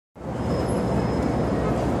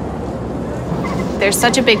there's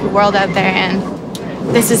such a big world out there, and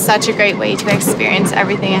this is such a great way to experience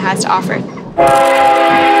everything it has to offer.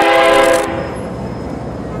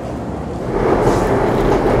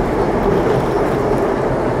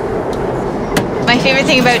 My favorite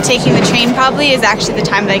thing about taking the train probably is actually the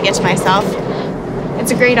time that I get to myself.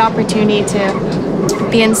 It's a great opportunity to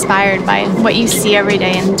be inspired by what you see every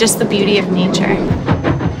day and just the beauty of nature.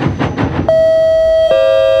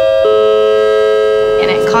 And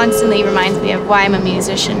it constantly reminds me of why I'm a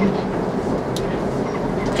musician.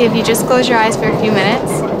 If you just close your eyes for a few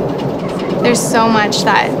minutes, there's so much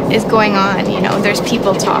that is going on, you know. There's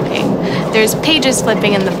people talking, there's pages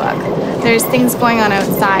flipping in the book, there's things going on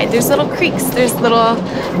outside, there's little creaks, there's little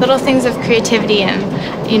things of creativity,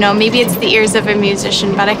 and, you know, maybe it's the ears of a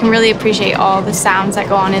musician, but I can really appreciate all the sounds that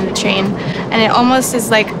go on in the train. And it almost is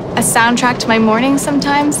like a soundtrack to my morning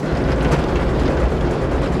sometimes.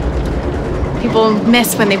 People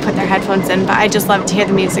miss when they put their headphones in, but I just love to hear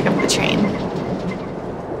the music of the train.